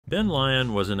Ben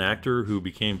Lyon was an actor who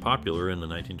became popular in the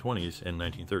 1920s and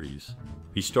 1930s.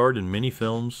 He starred in many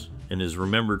films and is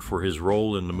remembered for his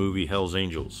role in the movie Hell's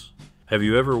Angels. Have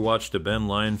you ever watched a Ben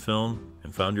Lyon film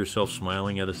and found yourself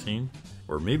smiling at a scene?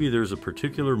 Or maybe there's a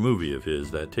particular movie of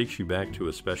his that takes you back to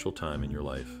a special time in your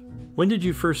life. When did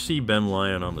you first see Ben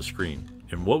Lyon on the screen,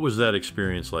 and what was that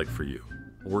experience like for you?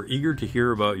 We're eager to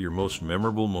hear about your most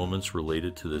memorable moments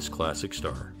related to this classic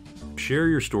star. Share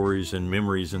your stories and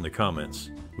memories in the comments.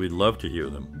 We'd love to hear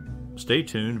them. Stay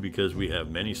tuned because we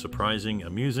have many surprising,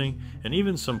 amusing, and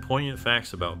even some poignant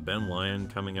facts about Ben Lyon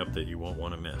coming up that you won't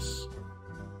want to miss.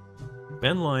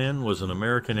 Ben Lyon was an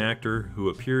American actor who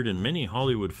appeared in many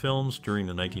Hollywood films during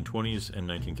the 1920s and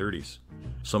 1930s.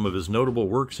 Some of his notable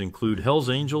works include Hell's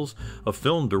Angels, a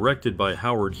film directed by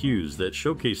Howard Hughes that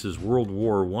showcases World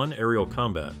War I aerial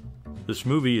combat. This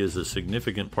movie is a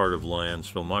significant part of Lyon's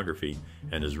filmography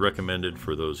and is recommended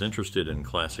for those interested in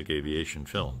classic aviation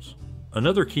films.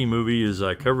 Another key movie is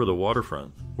I Cover the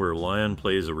Waterfront, where Lyon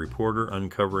plays a reporter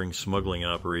uncovering smuggling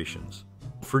operations.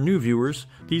 For new viewers,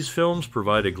 these films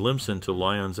provide a glimpse into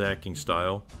Lyon's acting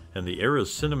style and the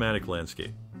era's cinematic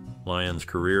landscape. Lyon's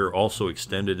career also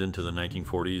extended into the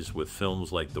 1940s with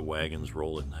films like The Wagons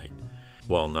Roll at Night.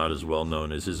 While not as well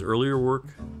known as his earlier work,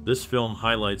 this film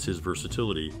highlights his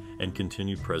versatility and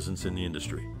continued presence in the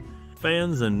industry.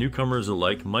 Fans and newcomers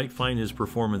alike might find his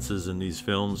performances in these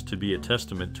films to be a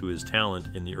testament to his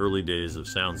talent in the early days of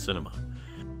sound cinema.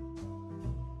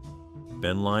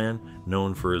 Ben Lyon,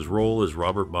 known for his role as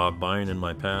Robert Bob Bine in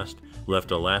My Past, left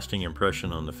a lasting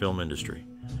impression on the film industry.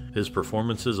 His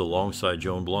performances alongside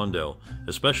Joan Blondell,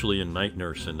 especially in Night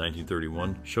Nurse in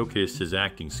 1931, showcased his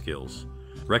acting skills.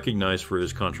 Recognized for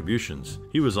his contributions,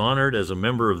 he was honored as a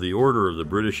member of the Order of the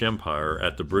British Empire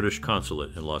at the British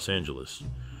Consulate in Los Angeles.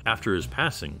 After his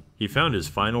passing, he found his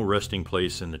final resting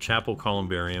place in the Chapel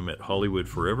Columbarium at Hollywood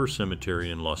Forever Cemetery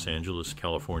in Los Angeles,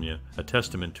 California, a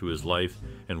testament to his life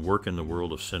and work in the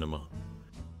world of cinema.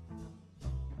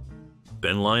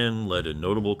 Ben Lyon led a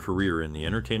notable career in the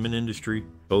entertainment industry,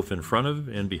 both in front of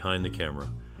and behind the camera.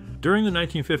 During the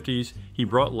 1950s, he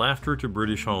brought laughter to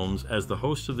British homes as the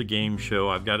host of the game show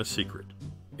I've Got a Secret.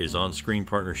 His on-screen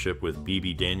partnership with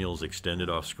Bebe Daniels extended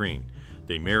off-screen.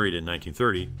 They married in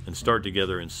 1930 and starred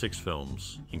together in 6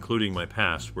 films, including My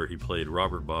Past, where he played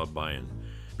Robert Bob Bine.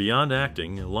 Beyond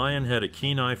acting, Lyon had a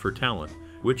keen eye for talent,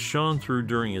 which shone through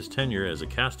during his tenure as a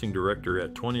casting director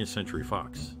at 20th Century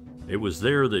Fox. It was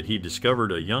there that he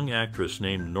discovered a young actress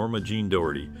named Norma Jean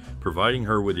Doherty, providing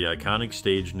her with the iconic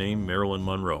stage name Marilyn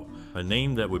Monroe, a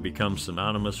name that would become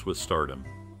synonymous with stardom.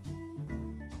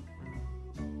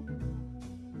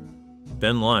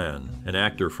 Ben Lyon, an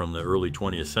actor from the early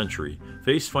 20th century,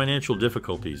 faced financial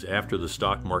difficulties after the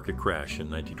stock market crash in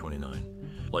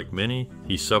 1929. Like many,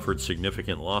 he suffered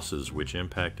significant losses which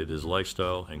impacted his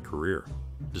lifestyle and career.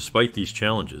 Despite these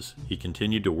challenges, he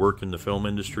continued to work in the film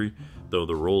industry, though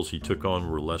the roles he took on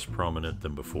were less prominent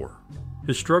than before.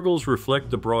 His struggles reflect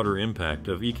the broader impact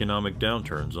of economic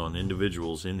downturns on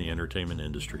individuals in the entertainment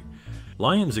industry.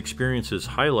 Lyon's experiences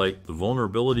highlight the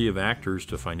vulnerability of actors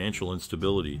to financial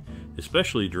instability,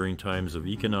 especially during times of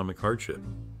economic hardship.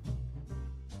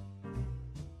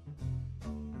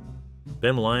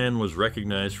 Ben Lyon was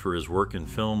recognized for his work in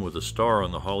film with a star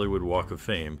on the Hollywood Walk of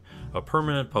Fame, a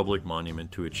permanent public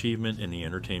monument to achievement in the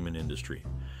entertainment industry.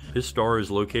 His star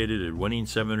is located at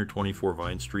 18724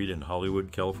 Vine Street in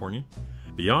Hollywood, California.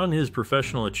 Beyond his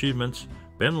professional achievements,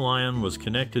 Ben Lyon was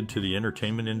connected to the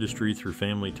entertainment industry through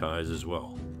family ties as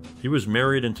well. He was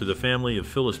married into the family of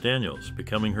Phyllis Daniels,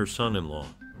 becoming her son-in-law.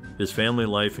 His family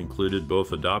life included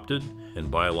both adopted and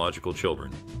biological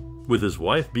children. With his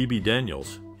wife Bebe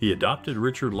Daniels, he adopted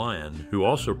Richard Lyon, who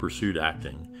also pursued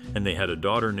acting, and they had a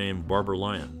daughter named Barbara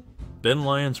Lyon. Ben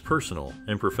Lyon's personal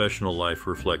and professional life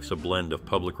reflects a blend of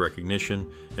public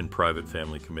recognition and private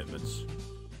family commitments.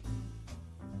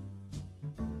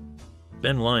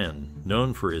 Ben Lyon,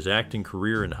 known for his acting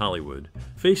career in Hollywood,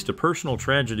 faced a personal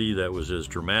tragedy that was as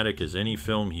dramatic as any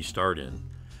film he starred in.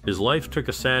 His life took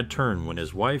a sad turn when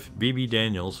his wife, Bebe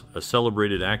Daniels, a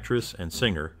celebrated actress and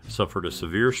singer, suffered a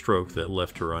severe stroke that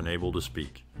left her unable to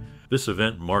speak. This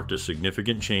event marked a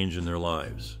significant change in their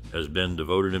lives, as Ben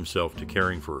devoted himself to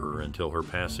caring for her until her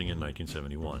passing in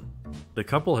 1971. The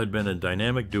couple had been a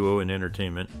dynamic duo in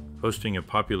entertainment, hosting a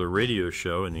popular radio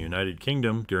show in the United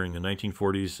Kingdom during the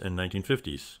 1940s and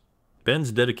 1950s.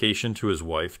 Ben's dedication to his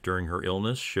wife during her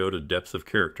illness showed a depth of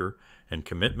character and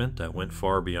commitment that went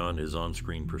far beyond his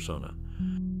on-screen persona.